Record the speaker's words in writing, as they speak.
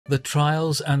The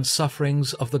Trials and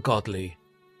Sufferings of the Godly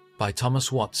by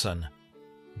Thomas Watson.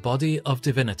 Body of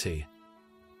Divinity.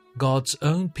 God's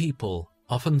own people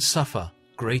often suffer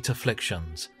great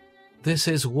afflictions. This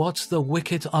is what the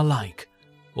wicked are like,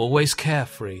 always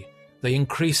carefree, they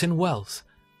increase in wealth.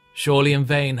 Surely in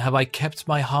vain have I kept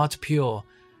my heart pure,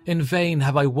 in vain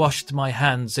have I washed my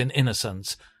hands in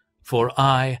innocence, for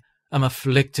I am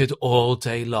afflicted all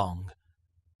day long.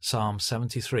 Psalm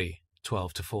 73,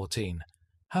 12-14.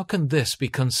 How can this be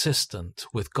consistent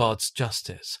with God's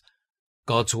justice?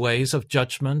 God's ways of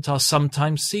judgment are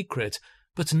sometimes secret,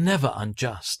 but never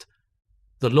unjust.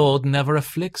 The Lord never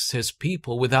afflicts his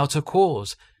people without a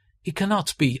cause. He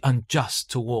cannot be unjust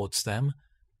towards them.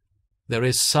 There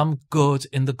is some good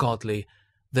in the godly,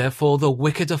 therefore the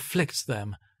wicked afflict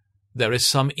them. There is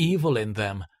some evil in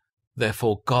them,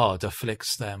 therefore God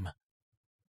afflicts them.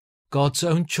 God's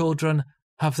own children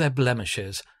have their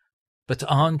blemishes, but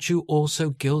aren't you also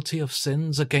guilty of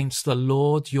sins against the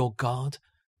Lord your God?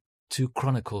 2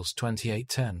 Chronicles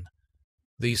 28:10.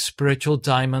 These spiritual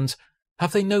diamonds,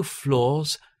 have they no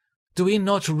flaws? Do we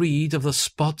not read of the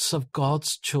spots of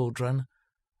God's children?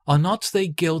 Are not they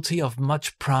guilty of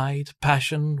much pride,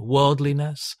 passion,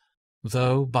 worldliness?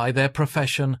 Though, by their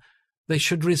profession, they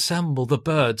should resemble the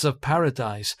birds of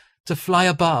paradise, to fly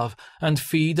above and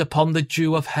feed upon the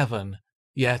dew of heaven,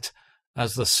 yet,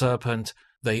 as the serpent,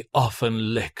 they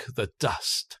often lick the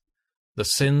dust. The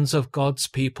sins of God's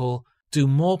people do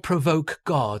more provoke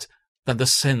God than the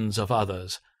sins of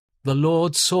others. The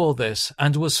Lord saw this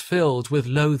and was filled with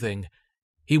loathing.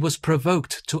 He was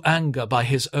provoked to anger by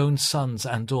his own sons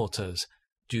and daughters.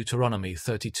 Deuteronomy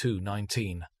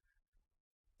 32:19.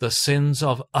 The sins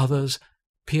of others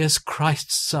pierce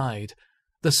Christ's side.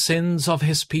 The sins of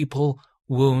his people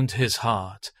wound his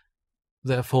heart.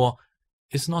 Therefore,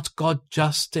 is not God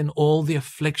just in all the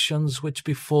afflictions which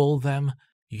befall them?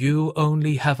 You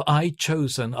only have I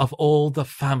chosen of all the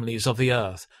families of the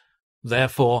earth.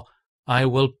 Therefore I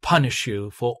will punish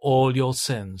you for all your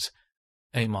sins.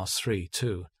 Amos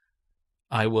 3:2.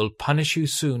 I will punish you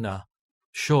sooner,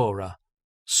 surer,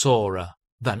 sorer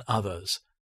than others.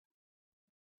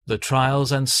 The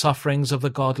trials and sufferings of the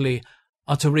godly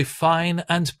are to refine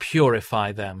and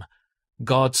purify them.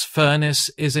 God's furnace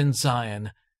is in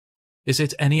Zion. Is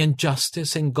it any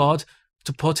injustice in God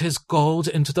to put his gold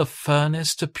into the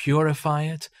furnace to purify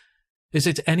it? Is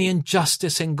it any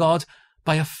injustice in God,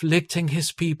 by afflicting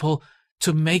his people,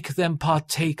 to make them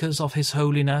partakers of his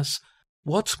holiness?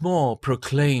 What more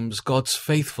proclaims God's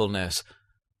faithfulness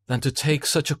than to take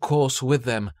such a course with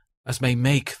them as may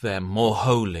make them more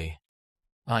holy?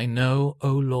 I know,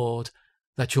 O Lord,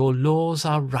 that your laws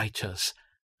are righteous,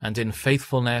 and in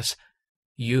faithfulness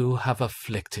you have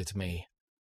afflicted me.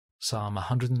 Psalm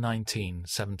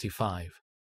 119:75.